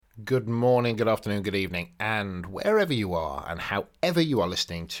Good morning, good afternoon, good evening, and wherever you are and however you are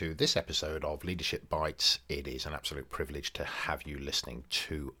listening to this episode of Leadership Bites, it is an absolute privilege to have you listening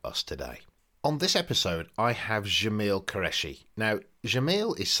to us today. On this episode, I have Jamil Qureshi. Now,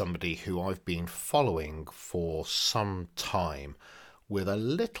 Jamil is somebody who I've been following for some time with a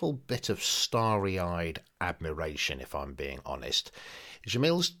little bit of starry-eyed admiration, if I'm being honest.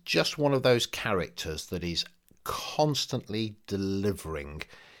 Jamil's just one of those characters that is constantly delivering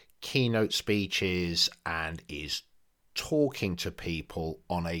keynote speeches and is talking to people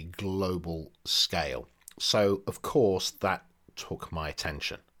on a global scale. So, of course, that took my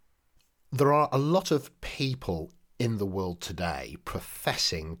attention. There are a lot of people in the world today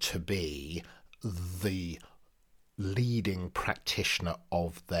professing to be the leading practitioner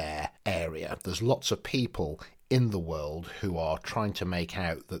of their area. There's lots of people in the world who are trying to make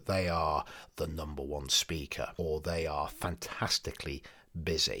out that they are the number one speaker or they are fantastically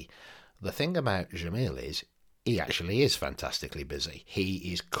busy. The thing about Jamil is he actually is fantastically busy.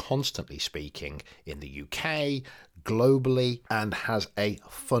 He is constantly speaking in the UK, globally, and has a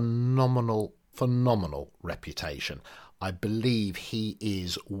phenomenal reputation. I believe he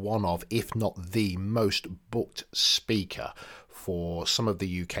is one of, if not the most booked speaker for some of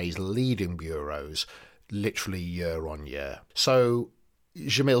the UK's leading bureaus, literally year on year. So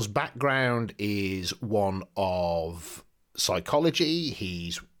Jamil's background is one of psychology.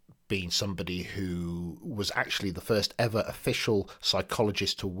 He's been somebody who was actually the first ever official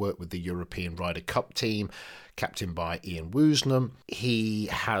psychologist to work with the European Ryder Cup team, captained by Ian Woosnam. He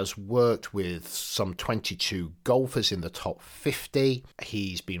has worked with some 22 golfers in the top 50.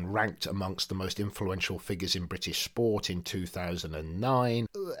 He's been ranked amongst the most influential figures in British sport in 2009,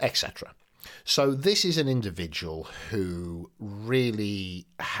 etc. So this is an individual who really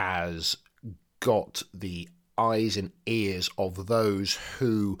has got the eyes and ears of those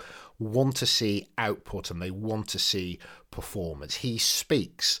who want to see output and they want to see performance. He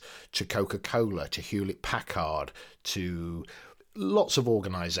speaks to Coca-Cola, to Hewlett-Packard, to lots of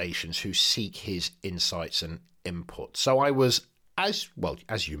organisations who seek his insights and input. So I was, as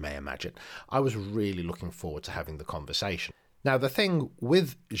you may imagine, I was really looking forward to having the conversation. Now, the thing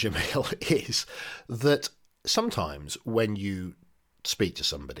with Jamil is that sometimes when you speak to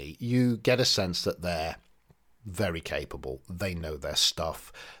somebody, you get a sense that they're very capable, they know their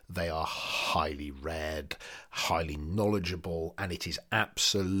stuff, they are highly read, highly knowledgeable, and it is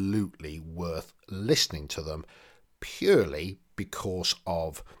absolutely worth listening to them purely because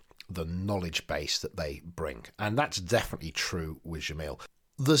of the knowledge base that they bring. And that's definitely true with Jamil.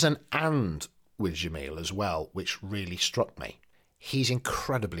 There's an and with Jamil as well, which really struck me. He's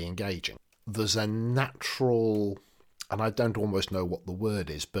incredibly engaging. There's a natural, and I don't almost know what the word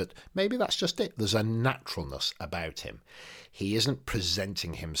is, but maybe that's just it. There's a naturalness about him. He isn't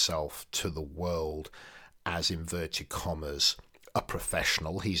presenting himself to the world as, inverted commas, a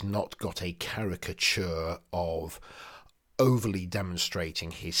professional. He's not got a caricature of overly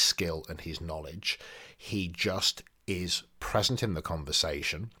demonstrating his skill and his knowledge. He just is present in the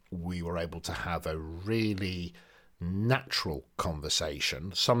conversation. We were able to have a really natural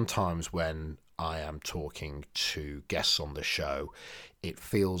conversation. Sometimes when I am talking to guests on the show, it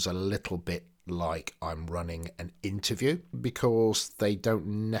feels a little bit like I'm running an interview because they don't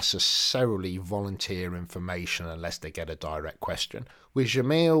necessarily volunteer information unless they get a direct question. With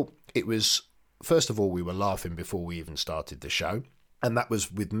Jamil, it was, first of all, we were laughing before we even started the show. And that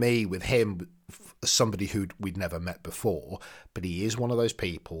was with me, with him, somebody who we'd never met before. But he is one of those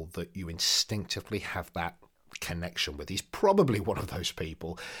people that you instinctively have that connection with. He's probably one of those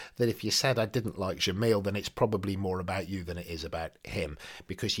people that if you said I didn't like Jamil, then it's probably more about you than it is about him,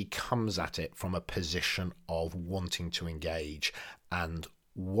 because he comes at it from a position of wanting to engage and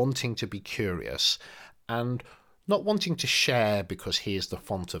wanting to be curious and not wanting to share because he is the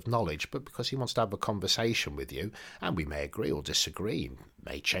font of knowledge, but because he wants to have a conversation with you. And we may agree or disagree. He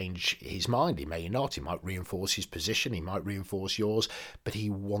may change his mind. He may not. He might reinforce his position. He might reinforce yours. But he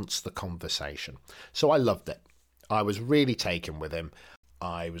wants the conversation. So I loved it. I was really taken with him.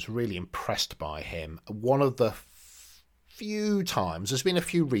 I was really impressed by him. One of the few times, there's been a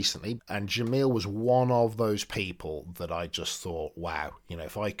few recently, and Jamil was one of those people that I just thought, wow,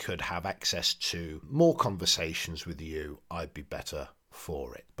 if I could have access to more conversations with you, I'd be better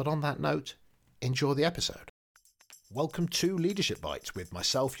for it. But on that note, enjoy the episode. Welcome to Leadership Bites with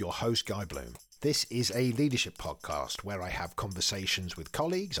myself, your host, Guy Bloom. This is a leadership podcast where I have conversations with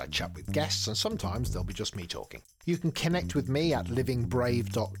colleagues, I chat with guests, and sometimes there'll be just me talking. You can connect with me at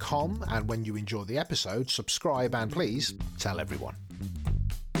livingbrave.com, and when you enjoy the episode, subscribe and please tell everyone.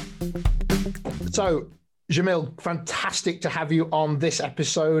 So, Jamil, fantastic to have you on this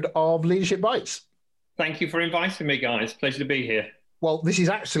episode of Leadership Bites. Thank you for inviting me, guys. Pleasure to be here. Well, this is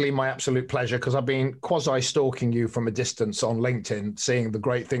actually my absolute pleasure because I've been quasi-stalking you from a distance on LinkedIn, seeing the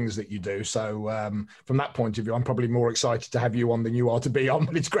great things that you do. So from that point of view, I'm probably more excited to have you on than you are to be on,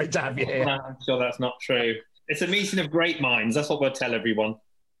 but it's great to have you here. I'm sure that's not true. It's a meeting of great minds. That's what we'll tell everyone.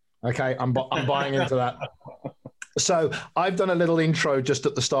 Okay, I'm buying into that. So I've done a little intro just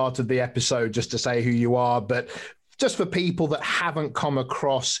at the start of the episode just to say who you are, but just for people that haven't come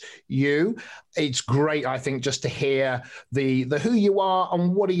across you, it's great, I think, just to hear the who you are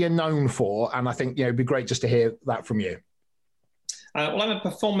and what are you known for. And I think, it'd be great just to hear that from you. Well, I'm a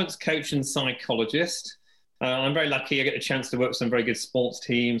performance coach and psychologist. I'm very lucky. I get a chance to work with some very good sports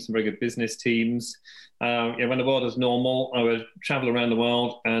teams, some very good business teams. When the world is normal, I would travel around the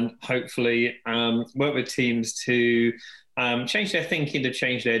world and hopefully work with teams to change their thinking, to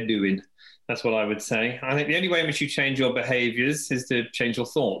change their doing. That's what I would say. I think the only way in which you change your behaviours is to change your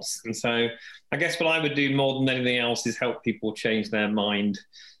thoughts. And so I guess what I would do more than anything else is help people change their mind.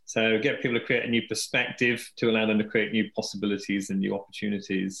 So get people to create a new perspective to allow them to create new possibilities and new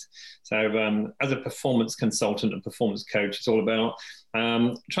opportunities. So as a performance consultant and performance coach, it's all about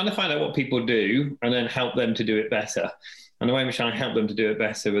trying to find out what people do and then help them to do it better. And the way in which I help them to do it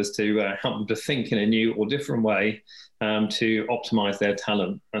better was to help them to think in a new or different way to optimize their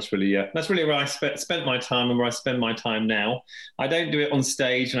talent. That's really where I spent my time and where I spend my time now. I don't do it on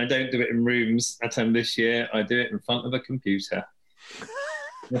stage and I don't do it in rooms at this year. I do it in front of a computer.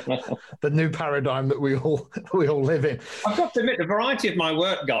 The new paradigm that we all live in. I've got to admit, the variety of my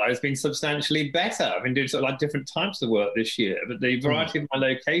work, Guy, has been substantially better. I've been doing sort of like different types of work this year, but the variety of my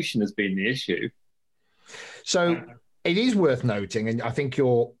location has been the issue. So it is worth noting, and I think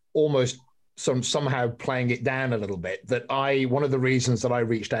you're almost somehow playing it down a little bit, that one of the reasons that I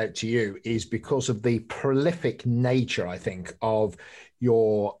reached out to you is because of the prolific nature, I think, of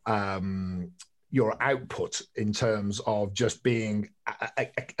your output in terms of just being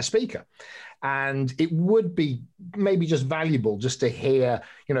a speaker. And it would be maybe just valuable just to hear,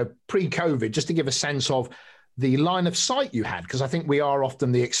 pre-COVID, just to give a sense of the line of sight you had, because I think we are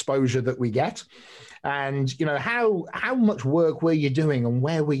often the exposure that we get. And, how much work were you doing and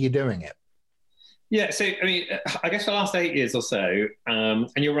where were you doing it? Yeah, so, I guess the last 8 years or so, and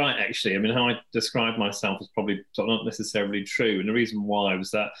you're right, actually, how I describe myself is probably sort of not necessarily true. And the reason why was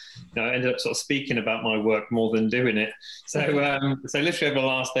that I ended up sort of speaking about my work more than doing it. So literally over the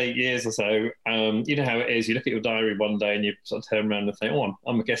last 8 years or so, you know how it is. You look at your diary one day and you sort of turn around and think, oh,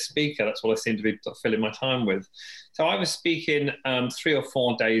 I'm a guest speaker. That's what I seem to be sort of filling my time with. So I was speaking 3 or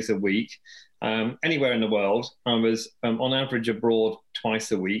 4 days a week, anywhere in the world. I was on average abroad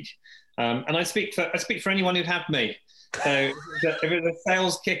twice a week. And I speak for anyone who'd have me. So it was a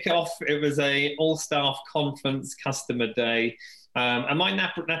sales kickoff. It was a all-staff conference, customer day. And my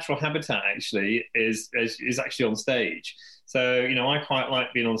natural habitat actually is actually on stage. So, I quite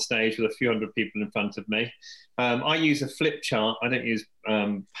like being on stage with a few hundred people in front of me. I use a flip chart. I don't use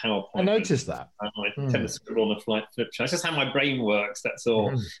PowerPoint. I noticed that. I tend to scribble on a flip chart. It's just how my brain works, that's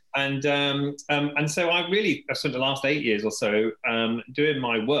all. And so I spent the last 8 years or so doing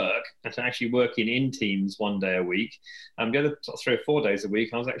my work and actually working in teams one day a week. The other sort of 3 or 4 days a week,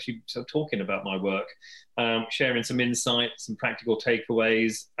 I was actually sort of talking about my work, sharing some insights, some practical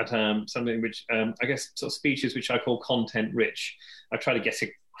takeaways at something which I guess sort of speeches which I call content rich. I try to get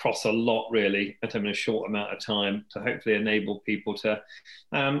across a lot really in a short amount of time to hopefully enable people to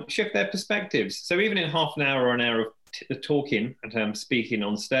shift their perspectives. So even in half an hour or an hour of talking and speaking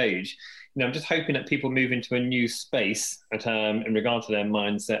on stage, I'm just hoping that people move into a new space in regard to their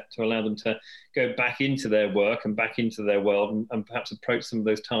mindset to allow them to go back into their work and back into their world and perhaps approach some of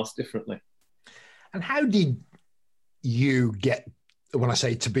those tasks differently. And how did you get, when I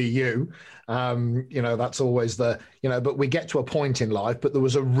say to be you, that's always but we get to a point in life, but there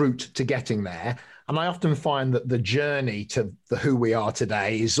was a route to getting there. And I often find that the journey to the who we are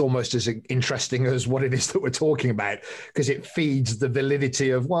today is almost as interesting as what it is that we're talking about, because it feeds the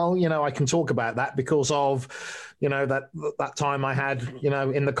validity of, I can talk about that because of, that time I had,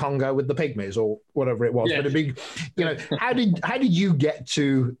 in the Congo with the pygmies or whatever it was. Yeah. But a big, how did you get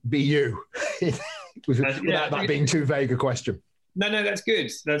to be you without that being too vague a question? No, that's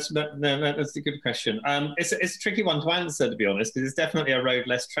good. That's a good question. It's a tricky one to answer, to be honest, because it's definitely a road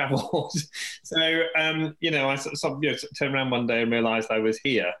less travelled. So, I sort of turned around one day and realised I was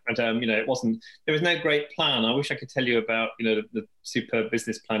here, and there was no great plan. I wish I could tell you about the superb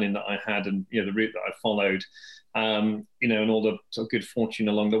business planning that I had, and the route that I followed. And all the sort of good fortune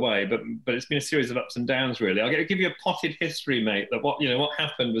along the way, but it's been a series of ups and downs, really. I'll give you a potted history, mate. That what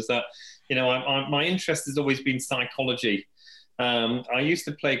happened was that my interest has always been psychology. I used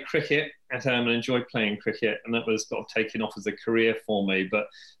to play cricket and enjoyed playing cricket, and that was sort of taking off as a career for me. But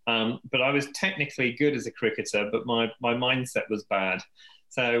I was technically good as a cricketer, but my mindset was bad.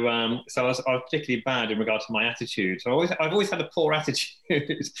 So I was particularly bad in regard to my attitude. So I've always had a poor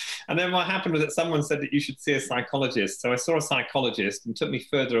attitude. And then what happened was that someone said that you should see a psychologist. So I saw a psychologist and took me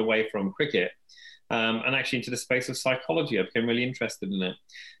further away from cricket. And actually into the space of psychology. I became really interested in it.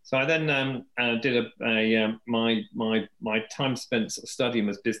 So I then did my time spent sort of studying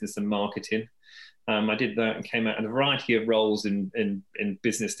was business and marketing. I did that and came out in a variety of roles in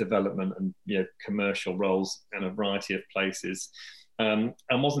business development and commercial roles in a variety of places. And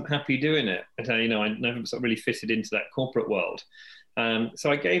wasn't happy doing it. I never sort of really fitted into that corporate world.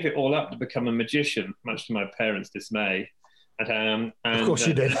 So I gave it all up to become a magician, much to my parents' dismay. And of course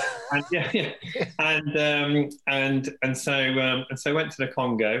you did. And so I went to the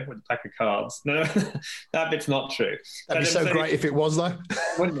Congo with a pack of cards. No, that bit's not true. That'd be so great if it was, though.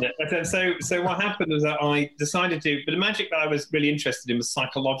 Wouldn't it? So what happened was that I decided to, but the magic that I was really interested in was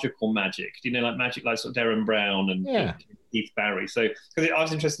psychological magic. Like magic like sort of Derren Brown and Keith Barry. So because I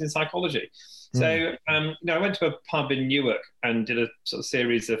was interested in psychology. So, I went to a pub in Newark and did a sort of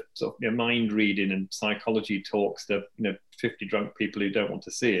series of sort of mind reading and psychology talks to 50 drunk people who don't want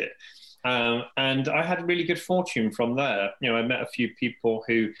to see it. And I had really good fortune from there. I met a few people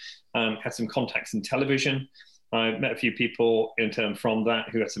who had some contacts in television. I met a few people from that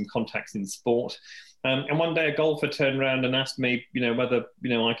who had some contacts in sport. And one day a golfer turned around and asked me, whether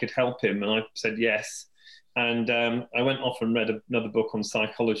I could help him, and I said yes. And I went off and read another book on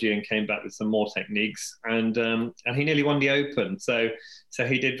psychology and came back with some more techniques. And he nearly won the Open, so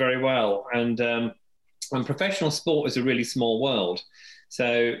he did very well. And professional sport is a really small world.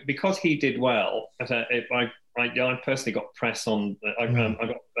 So because he did well, I personally got press on. I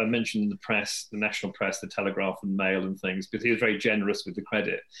got mentioned in the press, the national press, the Telegraph and Mail and things, because he was very generous with the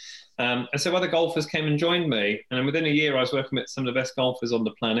credit. And so other golfers came and joined me, and within a year I was working with some of the best golfers on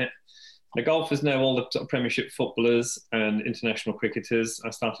the planet. The golfers know all the sort of Premiership footballers and international cricketers. I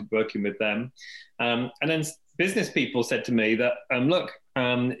started working with them. And then business people said to me that, look,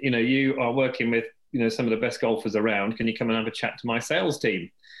 you are working with, some of the best golfers around. Can you come and have a chat to my sales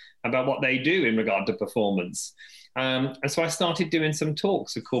team about what they do in regard to performance? And so I started doing some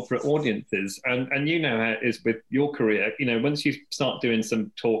talks with corporate audiences. And how it is with your career. Once you start doing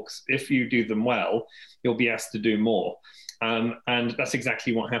some talks, if you do them well, you'll be asked to do more. And that's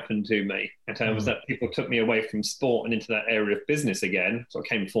exactly what happened to me. Was that people took me away from sport and into that area of business again. So it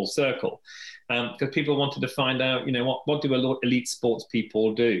came full circle. Because people wanted to find out, what do elite sports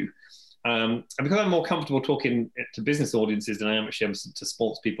people do? And because I'm more comfortable talking to business audiences than I am actually to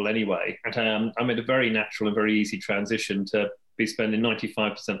sports people anyway, I made a very natural and very easy transition to be spending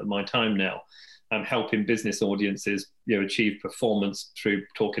 95% of my time now helping business audiences achieve performance through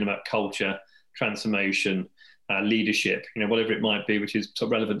talking about culture, transformation, leadership, whatever it might be, which is sort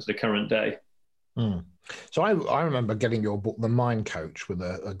of relevant to the current day. So I remember getting your book, The Mind Coach, with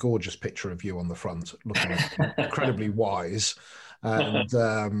a gorgeous picture of you on the front, looking incredibly wise. And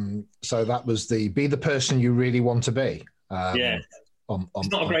so that was be the person you really want to be. It's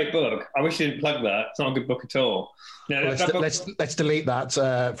not a great book. I wish you didn't plug that. It's not a good book at all. Let's delete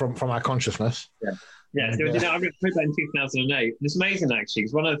that from our consciousness. Yeah. So, I wrote that in 2008. It's amazing, actually,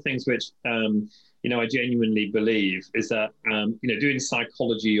 because one of the things which I genuinely believe is that doing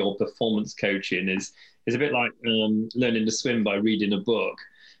psychology or performance coaching is a bit like learning to swim by reading a book.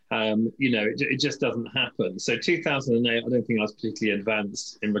 It just doesn't happen. So 2008, I don't think I was particularly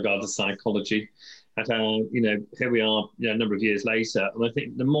advanced in regard to psychology. And, here we are, a number of years later, and I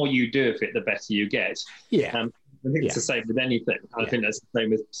think the more you do of it, the better you get. Yeah. I think it's the same with anything. I think that's the same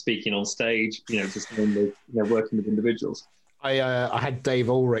with speaking on stage. It's the same with working with individuals. I had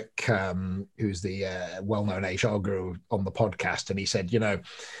Dave Ulrich, who's the well-known HR guru, on the podcast, and he said,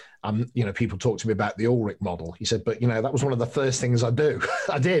 people talk to me about the Ulrich model. He said, but that was one of the first things I do.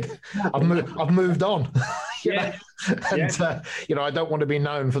 I did. I've moved on. And I don't want to be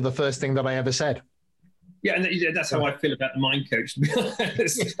known for the first thing that I ever said. Yeah, and that's how I feel about the mind coach, to be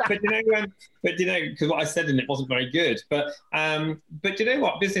honest. But because what I said in it wasn't very good. But you know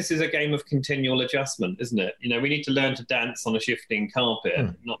what? Business is a game of continual adjustment, isn't it? We need to learn to dance on a shifting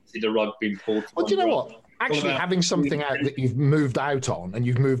carpet, not see the rug being pulled. Well, do you know what? Actually, having something out that you've moved out on and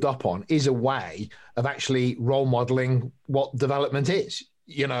you've moved up on is a way of actually role modeling what development is.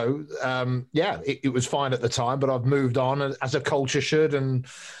 It was fine at the time, but I've moved on as a culture should, and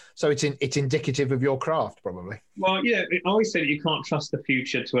so it's indicative of your craft, probably. Well, I always say that you can't trust the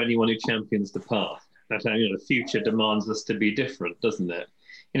future to anyone who champions the past. That's how, the future demands us to be different, doesn't it?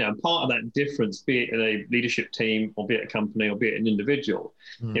 Part of that difference, be it in a leadership team, or be it a company, or be it an individual,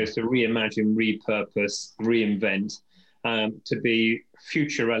 is to reimagine, repurpose, reinvent, to be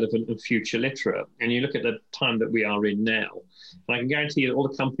future relevant and future literate. And you look at the time that we are in now, and I can guarantee you that all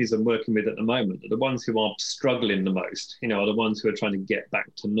the companies I'm working with at the moment are the ones who are struggling the most, are the ones who are trying to get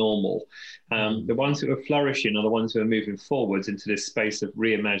back to normal. The ones who are flourishing are the ones who are moving forwards into this space of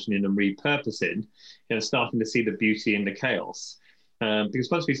reimagining and repurposing, starting to see the beauty in the chaos. Because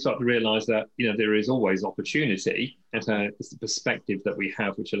once we start to realize that, there is always opportunity, and it's the perspective that we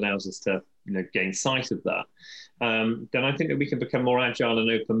have which allows us to, gain sight of that, then I think that we can become more agile and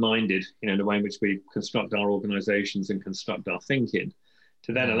open-minded, in the way in which we construct our organizations and construct our thinking,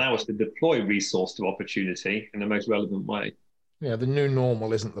 to then allow us to deploy resource to opportunity in the most relevant way. Yeah, the new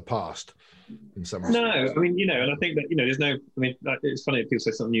normal isn't the past in some respects. No, and I think that, there's no, it's funny if people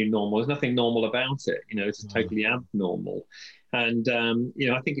say something new normal. There's nothing normal about it. It's totally abnormal. And,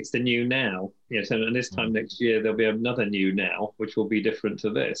 I think it's the new now. So and this time next year, there'll be another new now, which will be different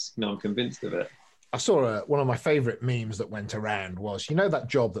to this. I'm convinced of it. I saw one of my favorite memes that went around was, that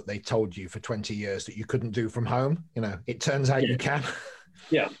job that they told you for 20 years that you couldn't do from home? It turns out you can.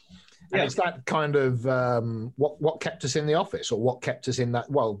 Yeah. And it's that kind of what kept us in the office, or what kept us in that,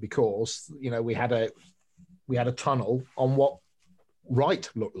 because, we had a tunnel on what right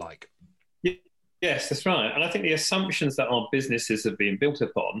looked like. Yes, that's right. And I think the assumptions that our businesses have been built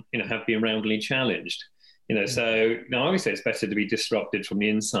upon, have been roundly challenged. So I always say it's better to be disrupted from the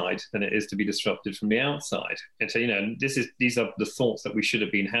inside than it is to be disrupted from the outside. And so, these are the thoughts that we should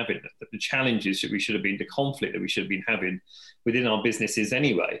have been having, the challenges that we should have been, the conflict that we should have been having within our businesses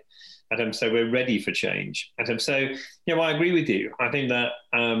anyway. And so we're ready for change. And so, I agree with you. I think that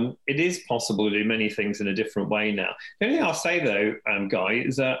it is possible to do many things in a different way now. The only thing I'll say, though, Guy,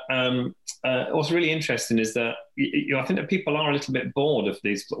 is that what's really interesting is that I think that people are a little bit bored of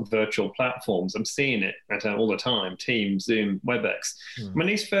these sort of virtual platforms. I'm seeing it all the time: Teams, Zoom, WebEx. When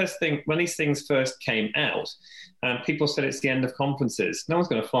these things first came out, people said it's the end of conferences. No one's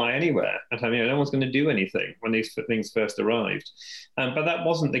going to fly anywhere. No one's going to do anything when these things first arrived. But that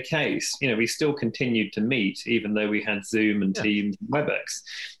wasn't the case. We still continued to meet, even though we had Zoom and Teams and WebEx.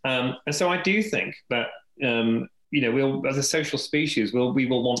 And so I do think that, we'll, as a social species, we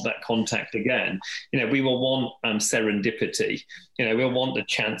will want that contact again. We will want serendipity. We'll want the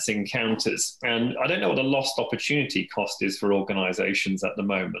chance encounters. And I don't know what the lost opportunity cost is for organizations at the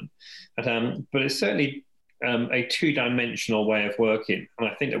moment. But it's certainly a two-dimensional way of working, and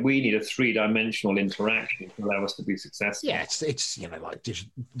I think that we need a three-dimensional interaction to allow us to be successful. Yeah, it's like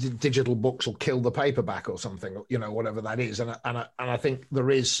digital books will kill the paperback or something, whatever that is, and I think there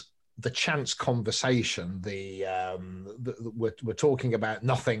is the chance conversation. We're talking about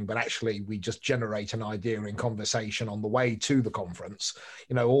nothing, but actually we just generate an idea in conversation on the way to the conference.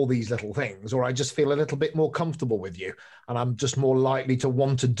 All these little things, or I just feel a little bit more comfortable with you, and I'm just more likely to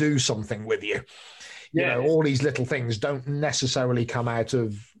want to do something with you. All these little things don't necessarily come out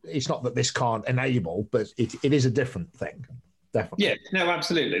of, it's not that this can't enable, but it is a different thing. Definitely. Yeah, no,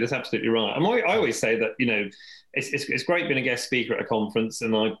 absolutely. That's absolutely right. I always say that, it's great being a guest speaker at a conference,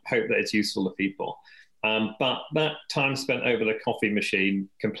 and I hope that it's useful to people. But that time spent over the coffee machine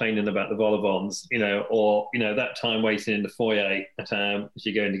complaining about the vol-au-vents, or that time waiting in the foyer as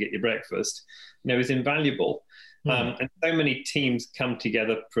you're going to get your breakfast, is invaluable. And so many teams come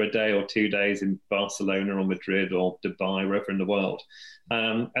together for a day or 2 days in Barcelona or Madrid or Dubai, wherever in the world.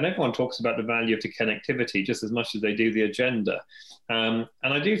 And everyone talks about the value of the connectivity just as much as they do the agenda. And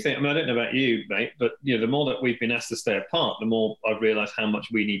I do think, I don't know about you, mate, but the more that we've been asked to stay apart, the more I've realised how much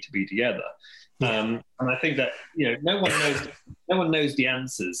we need to be together. And I think that no one knows the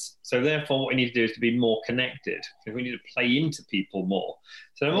answers. So therefore, what we need to do is to be more connected. We need to play into people more.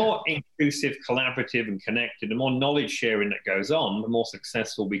 So the more inclusive, collaborative, and connected, the more knowledge sharing that goes on, the more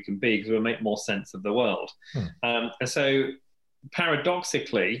successful we can be, because we'll make more sense of the world. And so,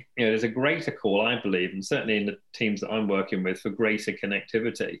 paradoxically, there's a greater call, I believe, and certainly in the teams that I'm working with, for greater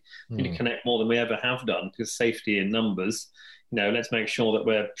connectivity. We need to connect more than we ever have done, because safety in numbers let's make sure that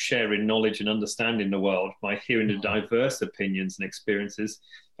we're sharing knowledge and understanding the world by hearing the diverse opinions and experiences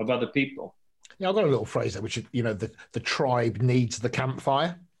of other people. Yeah, I've got a little phrase there, which is, the tribe needs the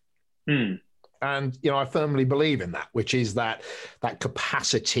campfire. And, I firmly believe in that, which is that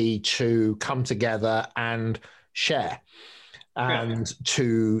capacity to come together and share and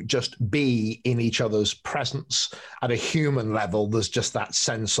to just be in each other's presence at a human level. There's just that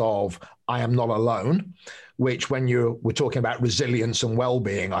sense of, I am not alone, which when we're talking about resilience and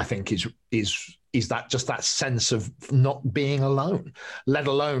well-being, I think is that just that sense of not being alone, let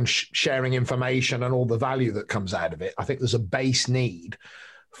alone sharing information and all the value that comes out of it. I think there's a base need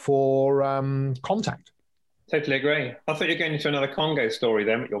for contact. Totally agree. I thought you were going into another Congo story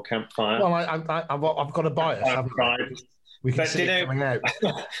then at your campfire. Well, I've got a bias, haven't I? We can see it coming out.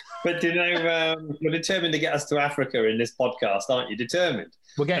 But you're determined to get us to Africa in this podcast, aren't you? Determined.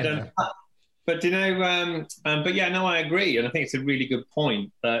 We're getting there. But I agree, and I think it's a really good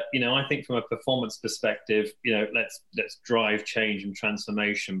point. That I think from a performance perspective, let's drive change and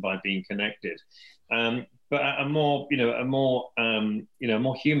transformation by being connected. But at a more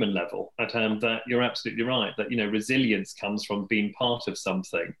human level, that you're absolutely right. That resilience comes from being part of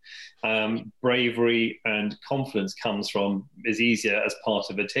something. Bravery and confidence is easier as part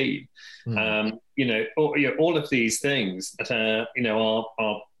of a team. All of these things that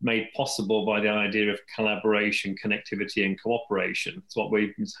are made possible by the idea of collaboration, connectivity, and cooperation.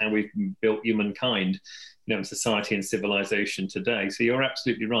 It's how we've built humankind, society and civilization today. So you're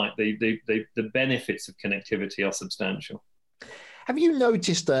absolutely right. The benefits of connectivity are substantial. Have you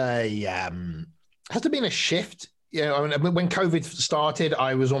noticed has there been a shift? When COVID started,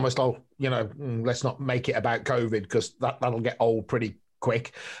 I was almost let's not make it about COVID because that'll get old pretty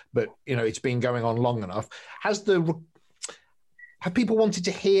quick. But it's been going on long enough. Have people wanted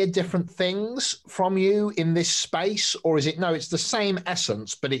to hear different things from you in this space, or is it no? It's the same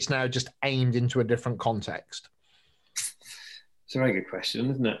essence, but it's now just aimed into a different context. It's a very good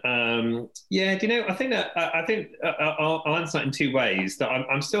question, isn't it? I think I'll answer that in two ways. That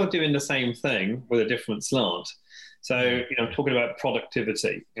I'm still doing the same thing with a different slant. So I'm talking about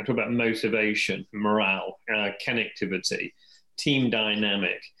productivity. I'm talking about motivation, morale, connectivity, team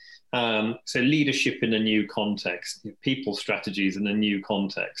dynamic. So leadership in a new context, people strategies in a new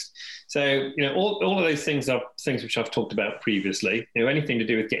context. So, all of those things are things which I've talked about previously. Anything to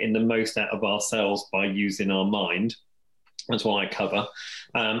do with getting the most out of ourselves by using our mind. That's what I cover.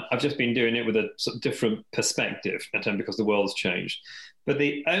 I've just been doing it with a sort of different perspective because the world's changed. But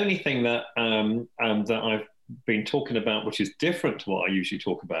the only thing that I've been talking about, which is different to what I usually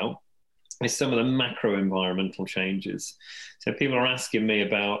talk about, is some of the macro environmental changes. So people are asking me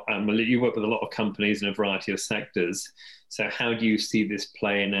about, you work with a lot of companies in a variety of sectors. So how do you see this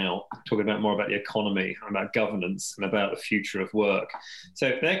playing out? Talking more about the economy, about governance, and about the future of work.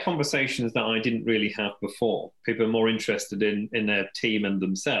 So they're conversations that I didn't really have before. People are more interested in their team and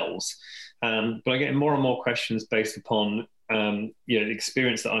themselves. But I get more and more questions based upon the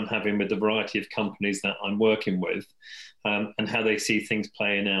experience that I'm having with the variety of companies that I'm working with, and how they see things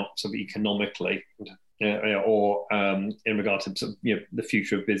playing out sort of economically, or in regard to sort of, the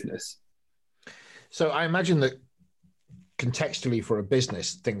future of business. So I imagine that contextually for a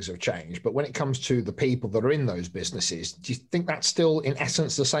business, things have changed. But when it comes to the people that are in those businesses, do you think that's still, in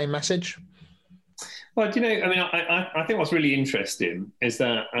essence, the same message? Well, I think what's really interesting is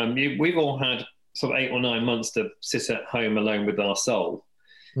that we've all had sort of 8 or 9 months to sit at home alone with our soul,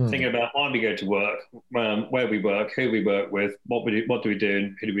 thinking about why we go to work, where we work, who we work with, what do we do,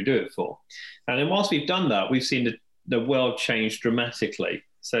 and who do we do it for. And then whilst we've done that, we've seen the world change dramatically.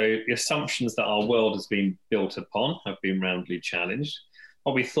 So the assumptions that our world has been built upon have been roundly challenged.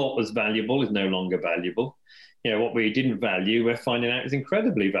 What we thought was valuable is no longer valuable. What we didn't value, we're finding out is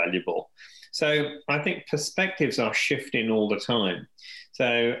incredibly valuable. So I think perspectives are shifting all the time.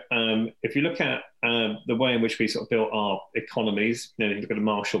 So if you look at the way in which we sort of built our economies, you look at the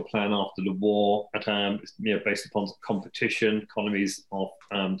Marshall Plan after the war, based upon competition, economies of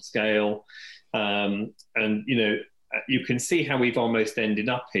scale, and you can see how we've almost ended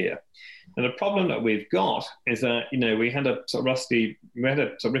up here. And the problem that we've got is that we had a sort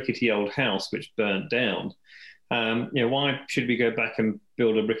of rickety old house which burnt down. Why should we go back and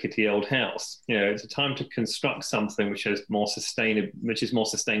build a rickety old house? It's a time to construct something which is more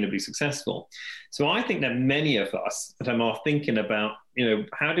sustainably successful. So I think that many of us are thinking about,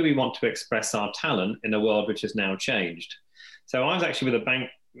 how do we want to express our talent in a world which has now changed? So I was actually with a bank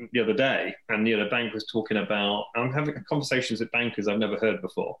the other day, and the bank was talking about, I'm having conversations with bankers I've never heard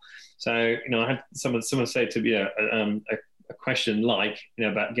before. So I had someone say to me a question like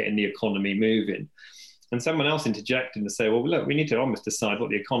about getting the economy moving. and someone else interjected and say, well, look, we need to almost decide what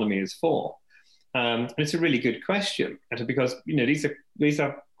the economy is for. And it's a really good question, because these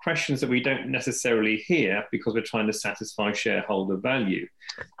are questions that we don't necessarily hear because we're trying to satisfy shareholder value.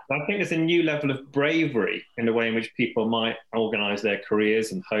 I think there's a new level of bravery in the way in which people might organise their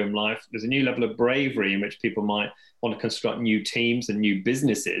careers and home life. There's a new level of bravery in which people might want to construct new teams and new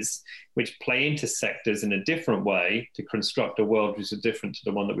businesses, which play into sectors in a different way to construct a world which is different to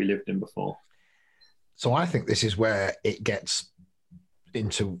the one that we lived in before. So I think this is where it gets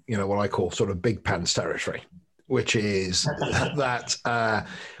into, what I call sort of big pants territory, which is that,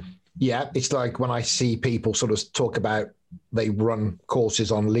 it's like when I see people sort of talk about they run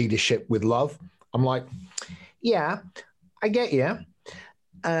courses on leadership with love. I'm like, yeah, I get you.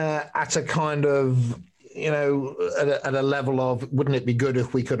 At a kind of, at a level of, wouldn't it be good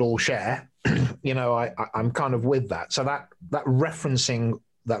if we could all share? I'm kind of with that. So that referencing,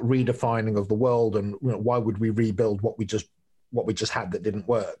 that redefining of the world, and why would we rebuild what we just had that didn't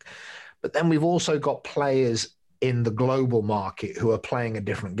work? But then we've also got players in the global market who are playing a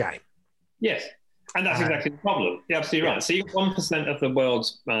different game. Yes. And that's exactly the problem. You're absolutely right. So you've 1% of the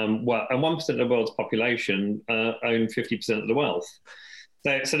world's and 1% of the world's population own 50% of the wealth.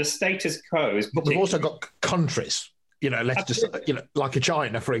 So the status quo is. But we've also got countries. Let's just like a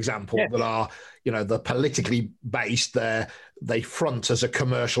China, for example, that are they're politically based. They front as a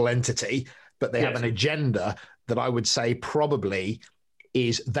commercial entity, but they have an agenda that I would say probably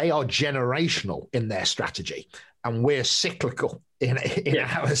is they are generational in their strategy, and we're cyclical in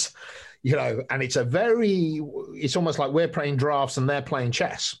ours. And it's almost like we're playing drafts and they're playing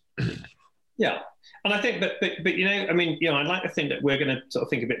chess. Yeah. And I think, but I'd like to think that we're going to sort of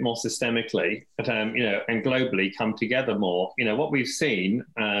think a bit more systemically, and globally come together more. What we've seen,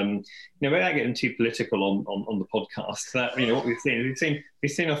 without getting too political on the podcast, that what we've seen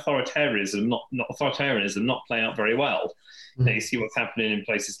authoritarianism not play out very well. You see what's happening in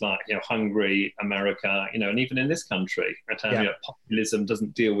places like Hungary, America, and even in this country. Populism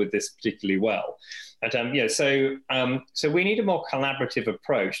doesn't deal with this particularly well. So we need a more collaborative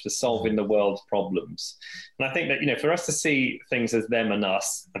approach to solving the world's problems. And I think that for us to see things as them and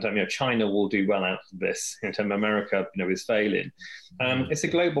us, China will do well out of this. America, is failing. It's a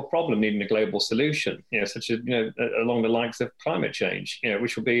global problem needing a global solution. Such as along the likes of climate change,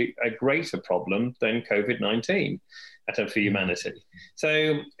 which will be a greater problem than COVID-19. For humanity.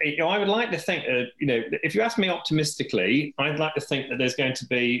 So, I would like to think that, if you ask me optimistically, I'd like to think that there's going to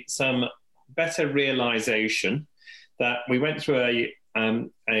be some better realization that we went through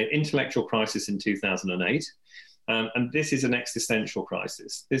an intellectual crisis in 2008, and this is an existential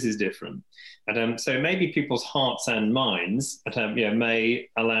crisis. This is different. And so maybe people's hearts and minds may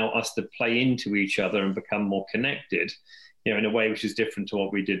allow us to play into each other and become more connected, in a way which is different to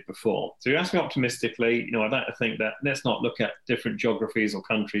what we did before. So you ask me optimistically, I'd like to think that let's not look at different geographies or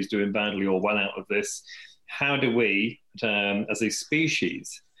countries doing badly or well out of this. How do we, as a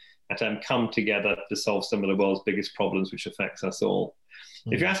species, come together to solve some of the world's biggest problems, which affects us all?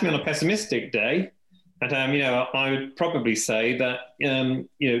 Mm-hmm. If you ask me on a pessimistic day, I would probably say that,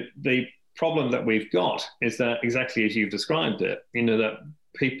 the problem that we've got is that exactly as you've described it, that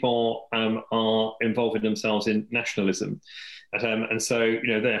people are involving themselves in nationalism. And so,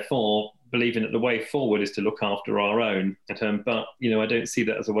 therefore, believing that the way forward is to look after our own. But, I don't see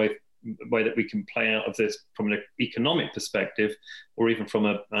that as a way that we can play out of this from an economic perspective or even from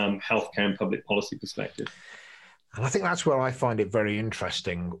a healthcare and public policy perspective. And I think that's where I find it very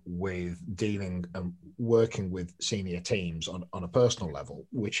interesting with dealing and working with senior teams on a personal level,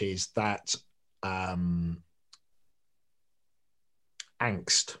 which is that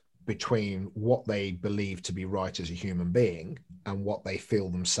angst between what they believe to be right as a human being and what they feel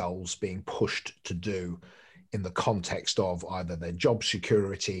themselves being pushed to do in the context of either their job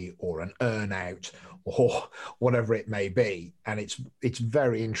security or an earnout or whatever it may be. And it's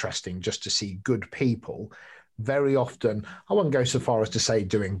very interesting just to see good people very often, I won't go so far as to say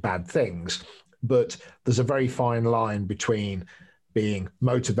doing bad things, but there's a very fine line between being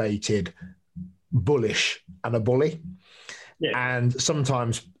motivated, bullish, and a bully. Yeah. And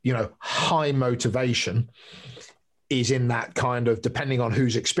sometimes, high motivation is in that kind of, depending on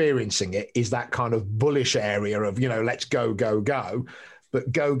who's experiencing it, is that kind of bullish area of, let's go, go, go.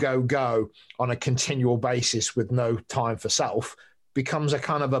 But go, go, go on a continual basis with no time for self becomes a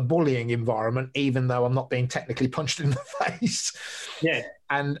kind of a bullying environment, even though I'm not being technically punched in the face. Yeah.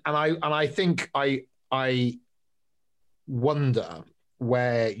 And I think I wonder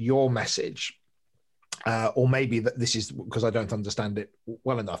where your message, or maybe that this is because I don't understand it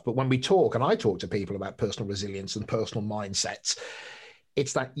well enough, but when we talk, and I talk to people about personal resilience and personal mindsets,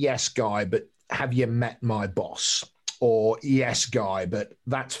 it's that, yes, Guy, but have you met my boss? Or yes, Guy, but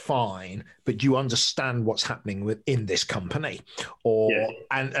that's fine. But do you understand what's happening within this company? Or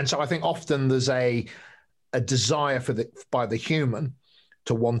and so I think often there's a desire by the human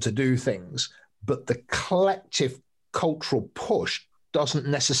to want to do things, but the collective cultural push doesn't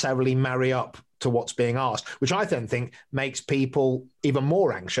necessarily marry up to what's being asked, which I then think makes people even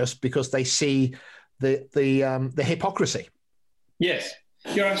more anxious because they see the hypocrisy. Yes.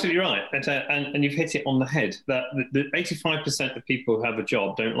 You're absolutely right, and you've hit it on the head. That the 85% of people who have a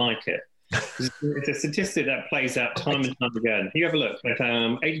job don't like it. It's a statistic that plays out time and time again. You have a look.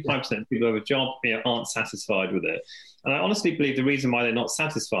 85% of people who have a job aren't satisfied with it, and I honestly believe the reason why they're not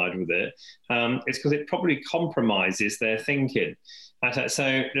satisfied with it is because it probably compromises their thinking. So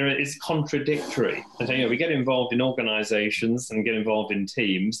it's contradictory. And so, we get involved in organisations and get involved in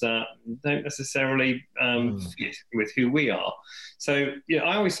teams that don't necessarily fit with who we are. So,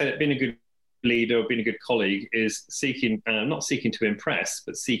 I always say that being a good leader or being a good colleague is not seeking to impress,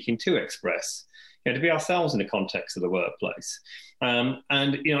 but seeking to express. To be ourselves in the context of the workplace. And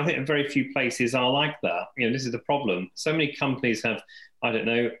I think very few places are like that. This is the problem. So many companies have,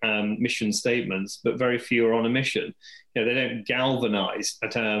 mission statements, but very few are on a mission. They don't galvanize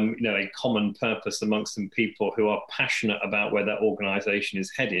at, a common purpose amongst some people who are passionate about where that organization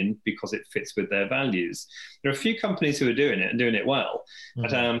is heading because it fits with their values. There are a few companies who are doing it and doing it well, but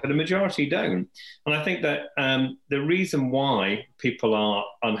the majority don't. And I think that the reason why people are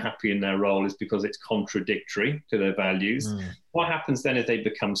unhappy in their role is because it's contradictory to their values. What happens then is they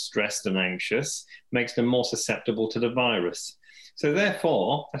become stressed and anxious, makes them more susceptible to the virus. So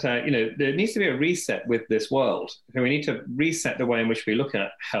therefore, there needs to be a reset with this world. We need to reset the way in which we look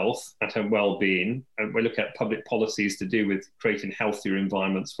at health, at well-being, and we look at public policies to do with creating healthier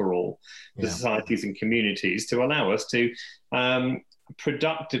environments for all the societies and communities to allow us to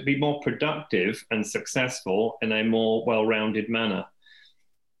be more productive and successful in a more well-rounded manner.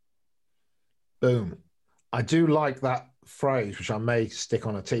 Boom. I do like that phrase, which I may stick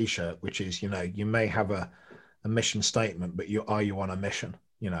on a T-shirt, which is, you may have a mission statement, but are you on a mission?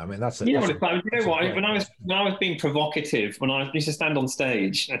 That's it. When I was being provocative, when I used to stand on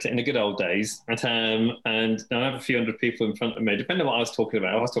stage in the good old days, and I have a few hundred people in front of me, depending on what I was talking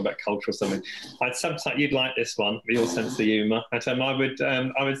about. I was talking about culture or something. I'd sometimes, you'd like this one, your sense of humour. I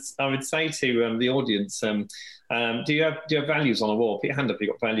would say to the audience, do you have values on a wall? Put your hand up.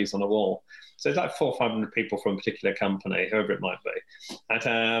 You've got values on a wall. So it's like 400 or 500 people from a particular company, whoever it might be,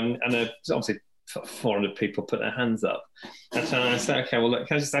 and obviously 400 people put their hands up. And so I said, okay, well, look,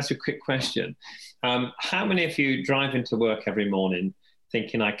 can I just ask you a quick question? How many of you drive into work every morning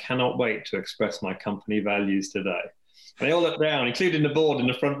thinking, I cannot wait to express my company values today? And they all look down, including the board in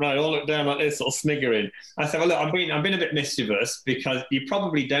the front row, all look down like this, sort of sniggering. I said, well, look, I'm being a bit mischievous because you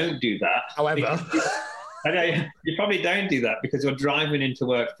probably don't do that. However... You probably don't do that because you're driving into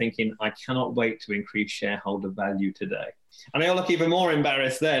work thinking, I cannot wait to increase shareholder value today. And they all look even more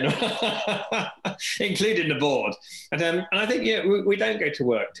embarrassed then, including the board. And I think we don't go to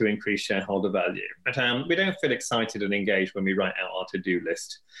work to increase shareholder value. We don't feel excited and engaged when we write out our to-do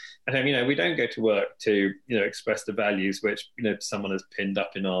list. We don't go to work to express the values which someone has pinned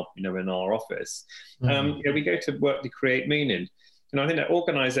up in our office. We go to work to create meaning. And I think that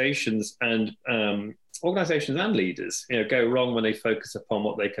organisations and leaders, go wrong when they focus upon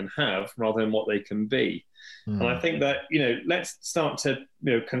what they can have rather than what they can be. And I think that let's start to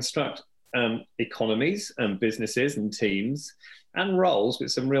construct economies and businesses and teams and roles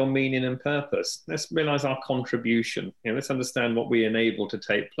with some real meaning and purpose. Let's realise our contribution. Let's understand what we enable to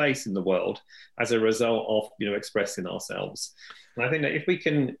take place in the world as a result of expressing ourselves. And I think that if we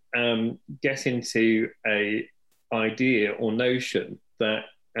can get into a idea or notion that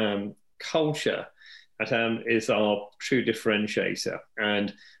culture is our true differentiator,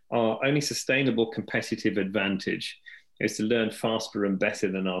 and our only sustainable competitive advantage is to learn faster and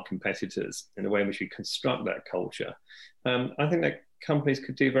better than our competitors in the way in which we construct that culture. I think that companies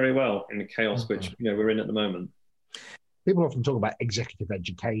could do very well in the chaos which we're in at the moment. People often talk about executive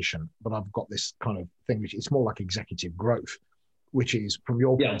education, but I've got this kind of thing which it's more like executive growth, which is from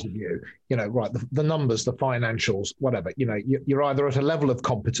your point of view, right, the numbers, the financials, whatever, you're either at a level of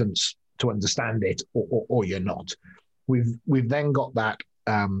competence to understand it or you're not. We've then got that,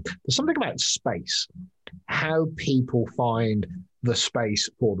 there's something about space, how people find the space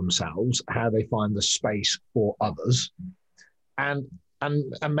for themselves, how they find the space for others, and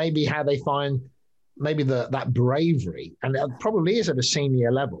maybe how they find maybe that bravery, and it probably is at a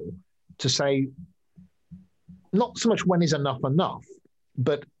senior level, to say, not so much when is enough,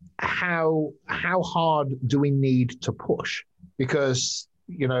 but how hard do we need to push? Because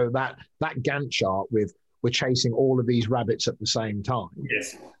that Gantt chart with we're chasing all of these rabbits at the same time.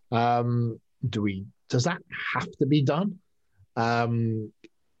 Yes. Does that have to be done? And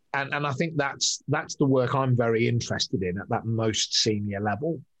I think that's the work I'm very interested in at that most senior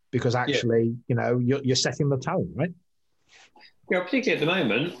level, because actually, you're setting the tone, right? Yeah, particularly at the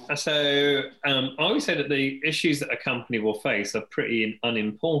moment. So I always say that the issues that a company will face are pretty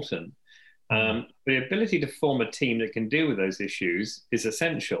unimportant. The ability to form a team that can deal with those issues is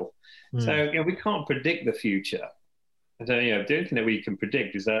essential. So we can't predict the future. So, the only thing that we can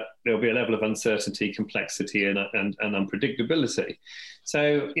predict is that there'll be a level of uncertainty, complexity, and unpredictability.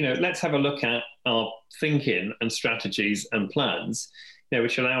 So, let's have a look at our thinking and strategies and plans,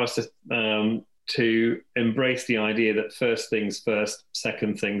 which allow us to embrace the idea that first things first,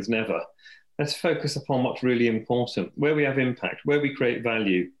 second things never. Let's focus upon what's really important, where we have impact, where we create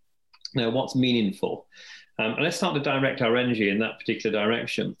value, what's meaningful. And let's start to direct our energy in that particular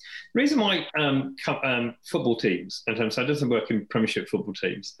direction. The reason why football teams, and so I do work in Premiership football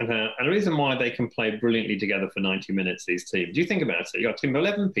teams, and the reason why they can play brilliantly together for 90 minutes, these teams, do you think about it? You've got a team of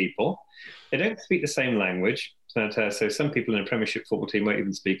 11 people, they don't speak the same language. So some people in a Premiership football team won't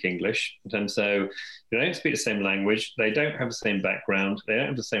even speak English. And so they don't speak the same language. They don't have the same background. They don't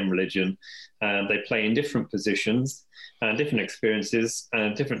have the same religion. They play in different positions, different experiences,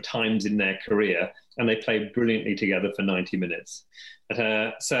 different times in their career, and they play brilliantly together for 90 minutes.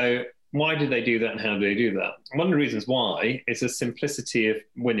 So why do they do that, and how do they do that? One of the reasons why is the simplicity of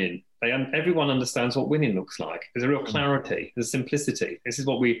winning. Everyone understands what winning looks like. There's a real clarity, there's simplicity. This is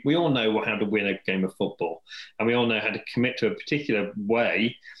what we all know how to win a game of football, and we all know how to commit to a particular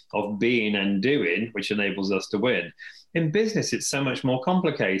way of being and doing, which enables us to win. In business, it's so much more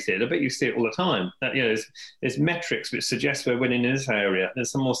complicated. I bet you see it all the time. That there's metrics which suggest we're winning in this area. And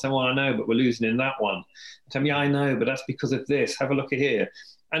someone will say, "Well, I know, but we're losing in that one." Tell me, "Yeah, I know, but that's because of this. Have a look at here."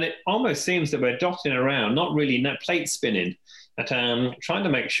 And it almost seems that we're dotting around, not really plate spinning, but trying to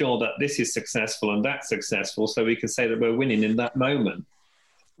make sure that this is successful and that's successful, so we can say that we're winning in that moment.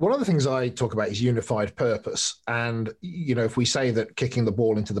 One of the things I talk about is unified purpose. And, if we say that kicking the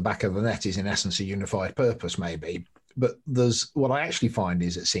ball into the back of the net is in essence a unified purpose, maybe. But what I actually find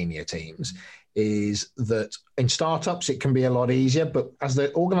is at senior teams is that in startups, it can be a lot easier. But as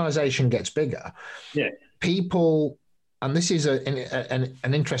the organization gets bigger, people, and this is an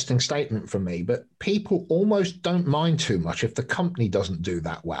interesting statement from me, but people almost don't mind too much if the company doesn't do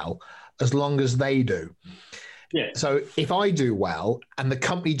that well, as long as they do. Yeah. So if I do well and the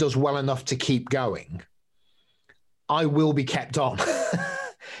company does well enough to keep going, I will be kept on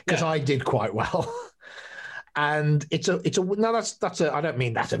because I did quite well. And I don't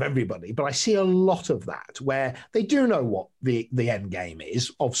mean that of everybody, but I see a lot of that where they do know what the end game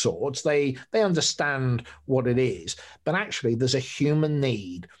is of sorts. They understand what it is, but actually there's a human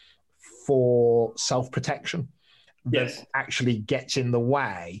need for self-protection that actually gets in the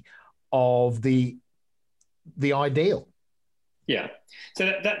way of the ideal. Yeah.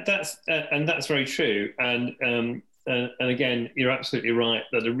 So that's very true. And again, you're absolutely right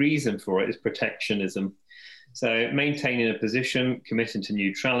that the reason for it is protectionism. So maintaining a position, committing to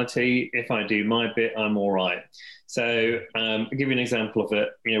neutrality. If I do my bit, I'm all right. So I'll give you an example of it,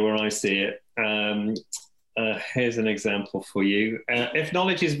 where I see it. Here's an example for you. If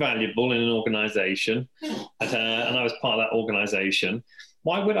knowledge is valuable in an organization, and I was part of that organization,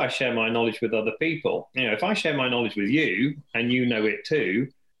 why would I share my knowledge with other people? If I share my knowledge with you and you know it too,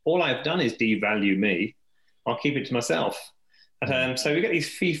 all I've done is devalue me. I'll keep it to myself. So we get these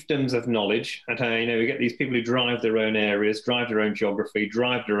fiefdoms of knowledge. We get these people who drive their own areas, drive their own geography,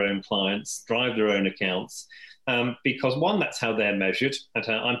 drive their own clients, drive their own accounts. Because one, that's how they're measured.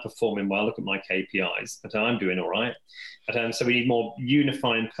 I'm performing well. Look at my KPIs. I'm doing all right. So we need more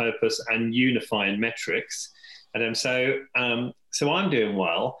unifying purpose and unifying metrics. So I'm doing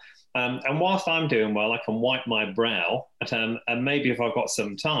well. And whilst I'm doing well, I can wipe my brow and maybe if I've got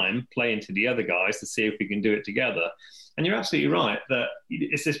some time, play into the other guys to see if we can do it together. And you're absolutely right that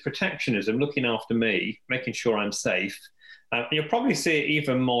it's this protectionism, looking after me, making sure I'm safe. You'll probably see it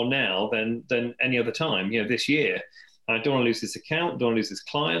even more now than any other time, this year. I don't want to lose this account, don't want to lose this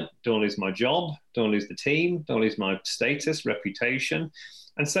client, don't want to lose my job, don't want to lose the team, don't want to lose my status, reputation.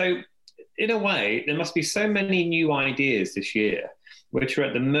 And so in a way, there must be so many new ideas this year which are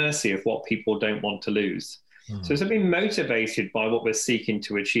at the mercy of what people don't want to lose. So it's being motivated by what we're seeking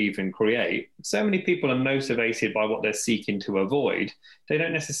to achieve and create. So many people are motivated by what they're seeking to avoid. They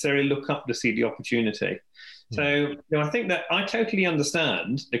don't necessarily look up to see the opportunity. So I think that I totally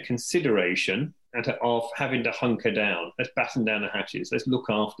understand the consideration of having to hunker down. Let's batten down the hatches. Let's look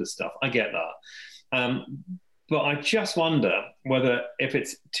after stuff. I get that. But I just wonder whether if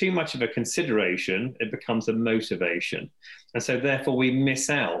it's too much of a consideration, it becomes a motivation. And so therefore we miss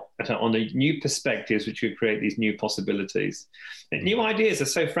out on the new perspectives which could create these new possibilities. And new ideas are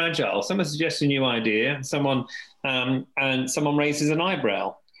so fragile. Someone suggests a new idea, and someone raises an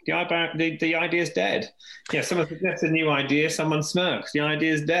eyebrow. The idea is dead. Yeah, someone suggests a new idea, someone smirks. The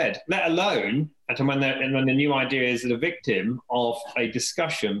idea is dead. Let alone, and when the new idea is the victim of a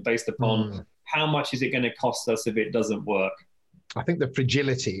discussion based upon how much is it going to cost us if it doesn't work. I think the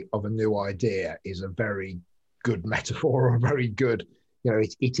fragility of a new idea is a very good metaphor, or a very good,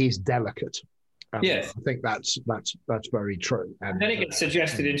 it is delicate. Yes, I think that's very true. And then it gets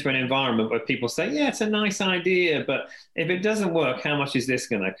suggested into an environment where people say, yeah, it's a nice idea, but if it doesn't work, how much is this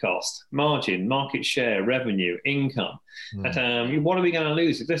going to cost? Margin, market share, revenue, income. What are we going to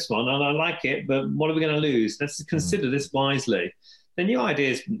lose with this one? And I like it, but what are we going to lose? Let's consider this wisely. The new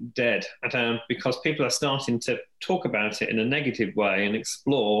idea is dead because people are starting to talk about it in a negative way and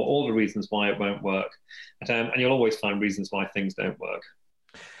explore all the reasons why it won't work. And you'll always find reasons why things don't work.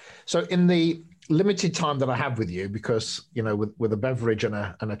 So in the limited time that I have with you, because with a beverage and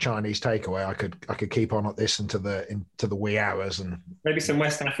a Chinese takeaway, I could keep on at this into the wee hours, and maybe some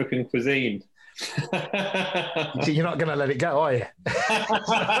West African cuisine. So you're not going to let it go, are you?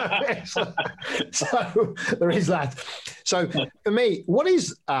 so there is that. So for me, what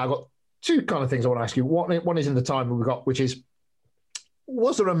is I've got two kind of things I want to ask you. One is in the time we've got, which is,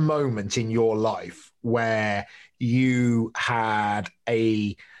 was there a moment in your life where you had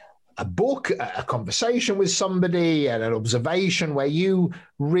a book, a conversation with somebody, and an observation where you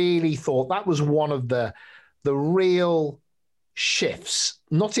really thought that was one of the real shifts,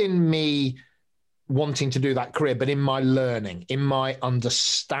 not in me wanting to do that career, but in my learning, in my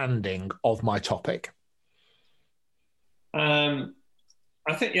understanding of my topic? I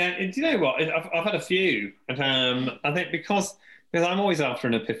think, yeah, do you know what? I've had a few. I think because I'm always after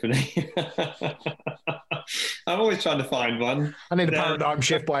an epiphany. I'm always trying to find one. I need a paradigm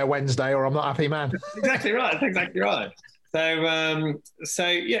shift by a Wednesday, or I'm not a happy man. Exactly right. That's exactly right. So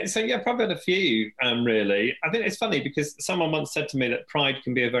probably had a few, really. I think it's funny because someone once said to me that pride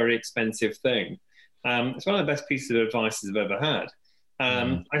can be a very expensive thing. It's one of the best pieces of advice I've ever had.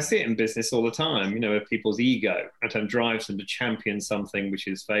 I see it in business all the time, where people's ego drives them to champion something which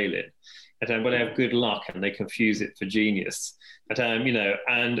is failing. But they have good luck and they confuse it for genius. So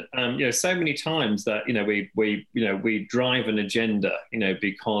many times that we drive an agenda,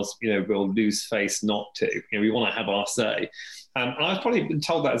 because we'll lose face not to. We want to have our say. And I was probably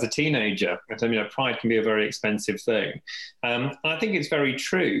told that as a teenager. Pride can be a very expensive thing. And I think it's very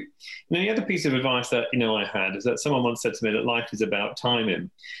true. And then the other piece of advice that I had is that someone once said to me that life is about timing.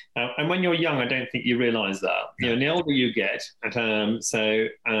 And when you're young, I don't think you realise that. And the older you get, men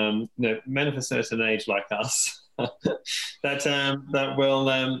of a certain age like us, that will.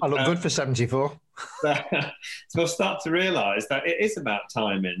 I look good for 74. We'll start to realise that it is about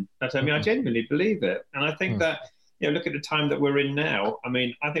timing. I genuinely believe it, and I think that. Look at the time that we're in now. I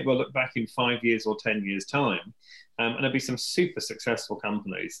think we'll look back in 5 years or 10 years' time, and there'll be some super successful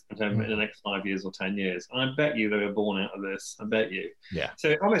companies in the next 5 years or 10 years. And I bet you they were born out of this. I bet you. Yeah. So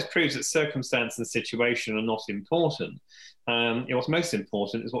it almost proves that circumstance and situation are not important. What's most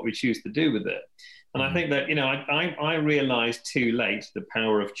important is what we choose to do with it. And I think that, I realized too late the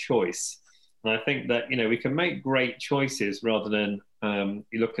power of choice. And I think that, we can make great choices rather than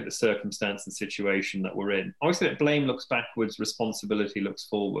you look at the circumstance and situation that we're in. I always say that blame looks backwards, responsibility looks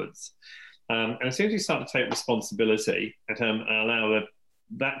forwards. And as soon as you start to take responsibility and allow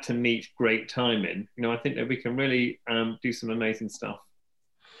that to meet great timing, I think that we can really do some amazing stuff.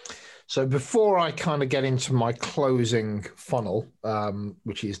 So before I kind of get into my closing funnel,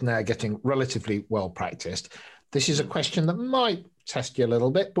 which is now getting relatively well practiced, this is a question that might test you a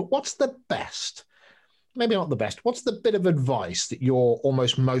little bit, but what's the best, maybe not the best, what's the bit of advice that you're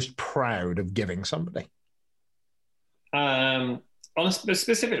almost most proud of giving somebody?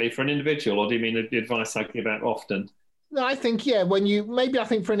 Specifically for an individual, or do you mean the advice I give out often? No, I think, I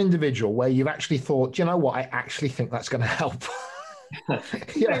think for an individual where you've actually thought, do you know what, I actually think that's going to help.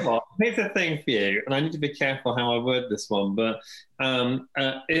 You know what? Here's the thing for you, and I need to be careful how I word this one, but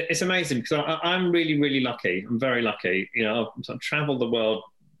it's amazing because I'm really, really lucky. I'm very lucky. I've traveled the world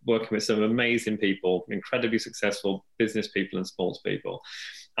working with some amazing people, incredibly successful business people and sports people.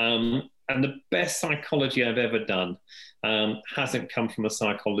 And the best psychology I've ever done hasn't come from a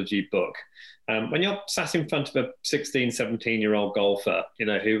psychology book. When you're sat in front of a 16, 17-year-old golfer,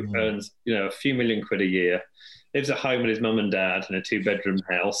 who earns, a few million quid a year, lives at home with his mum and dad in a 2-bedroom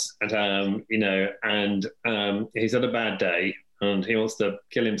house, and he's had a bad day and he wants to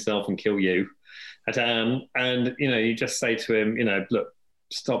kill himself and kill you. And you just say to him, look,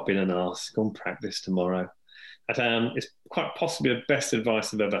 stop being an arse, go and practice tomorrow. It's quite possibly the best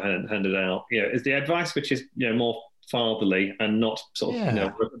advice I've ever handed out. Is the advice which is more fatherly and not sort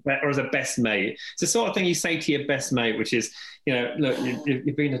of or as a best mate. It's the sort of thing you say to your best mate, which is look,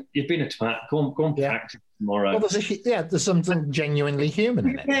 you've been a twat. Go on practice tomorrow. Well, there's something genuinely human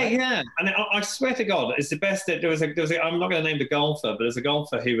in it. Yeah. And I swear to God, it's the best. There was I'm not going to name the golfer, but there's a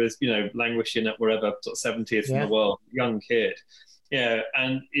golfer who was languishing at wherever, sort of 70th in the world, young kid. Yeah,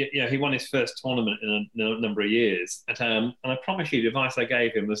 and he won his first tournament in a number of years. And I promise you, the advice I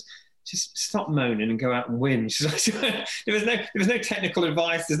gave him was, just stop moaning and go out and win. there was no technical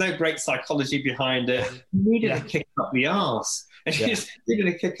advice. There's no great psychology behind it. He needed a kick up the arse. And he just needed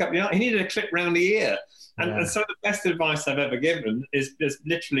a kick up the arse. He needed a clip round the ear. And so the best advice I've ever given has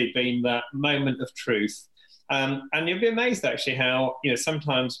literally been that moment of truth. And you'll be amazed actually how,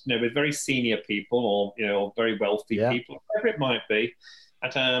 sometimes, with very senior people or very wealthy people, whatever it might be,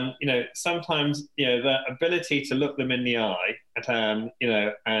 sometimes, the ability to look them in the eye,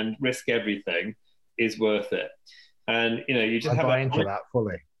 and risk everything is worth it. And, you just I buy into that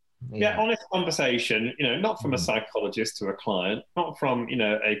fully. Yeah, honest conversation, not from a psychologist to a client, not from,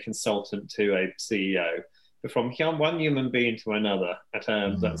 a consultant to a CEO, but from one human being to another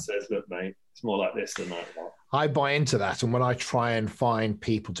that says, look, mate, it's more like this than like that. I buy into that. And when I try and find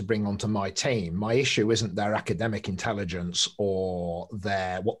people to bring onto my team, my issue isn't their academic intelligence or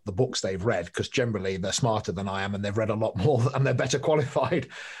what the books they've read, because generally they're smarter than I am and they've read a lot more and they're better qualified.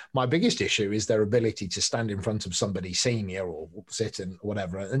 My biggest issue is their ability to stand in front of somebody senior or sit and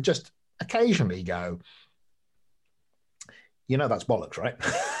whatever and just occasionally go, that's bollocks, right?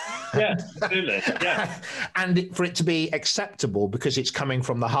 Yeah, absolutely. Yeah. And for it to be acceptable because it's coming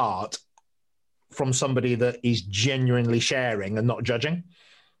from the heart, from somebody that is genuinely sharing and not judging.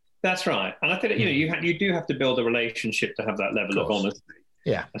 That's right. And I think, you do have to build a relationship to have that level of honesty.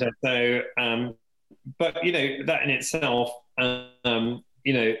 Yeah. So, but, that in itself, it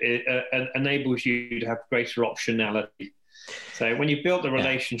enables you to have greater optionality. So when you build the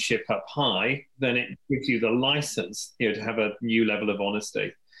relationship up high, then it gives you the license, to have a new level of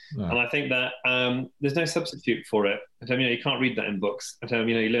honesty. Yeah. And I think that there's no substitute for it. You can't read that in books.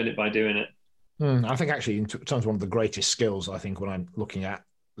 You learn it by doing it. I think actually in terms of one of the greatest skills, I think when I'm looking at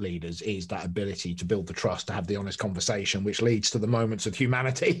leaders is that ability to build the trust, to have the honest conversation, which leads to the moments of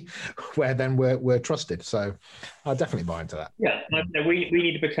humanity where then we're trusted. So I definitely buy into that. Yeah, we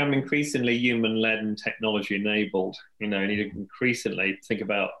need to become increasingly human-led and technology-enabled. We need to increasingly think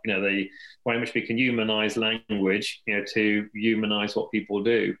about, the way in which we can humanize language, to humanize what people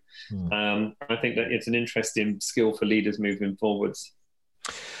do. I think that it's an interesting skill for leaders moving forwards.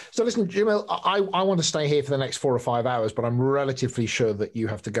 So listen, Jamil, I want to stay here for the next 4 or 5 hours, but I'm relatively sure that you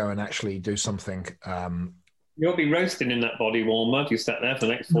have to go and actually do something. You'll be roasting in that body warmer if you sat there for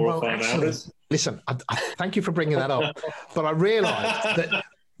the next 4 or 5 hours. Listen, I thank you for bringing that up, but I realised that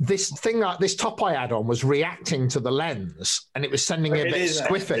this top I had on was reacting to the lens, and it was sending me a bit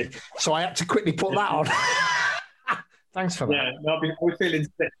squiffy, actually. So I had to quickly put that on. Thanks for that. Yeah, I'll be feeling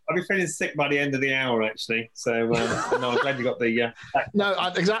sick. I'll be feeling sick by the end of the hour, actually. So no, I'm glad you got the. No,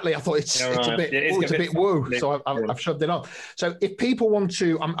 exactly. I thought it's a bit woo, so I've shoved it on. So if people want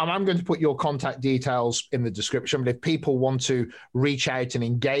to, I'm going to put your contact details in the description. But if people want to reach out and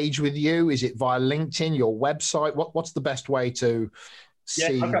engage with you, is it via LinkedIn, your website? What's the best way to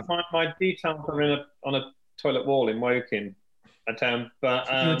see? Yeah, I've got my details are on a toilet wall in Woking. But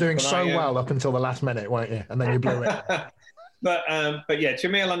you were doing well up until the last minute, weren't you? And then you blew it. but yeah,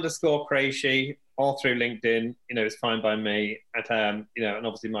 Jamil_Qureshi, all through LinkedIn, it's fine by me. And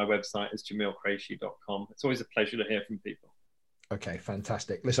obviously my website is jamilqureshi.com. It's always a pleasure to hear from people. Okay,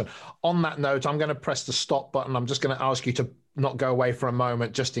 fantastic. Listen, on that note, I'm going to press the stop button. I'm just going to ask you to not go away for a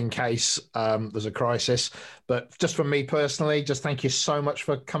moment, just in case there's a crisis. But just from me personally, just thank you so much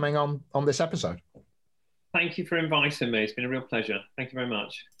for coming on this episode. Thank you for inviting me. It's been a real pleasure. Thank you very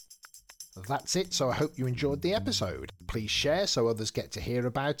much. That's it. So I hope you enjoyed the episode. Please share so others get to hear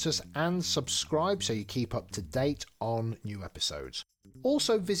about us, and subscribe so you keep up to date on new episodes.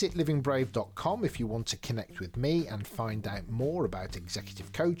 Also visit livingbrave.com if you want to connect with me and find out more about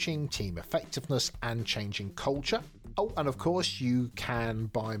executive coaching, team effectiveness and changing culture. Oh, and of course you can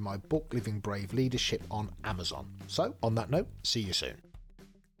buy my book Living Brave Leadership on Amazon. So on that note, see you soon.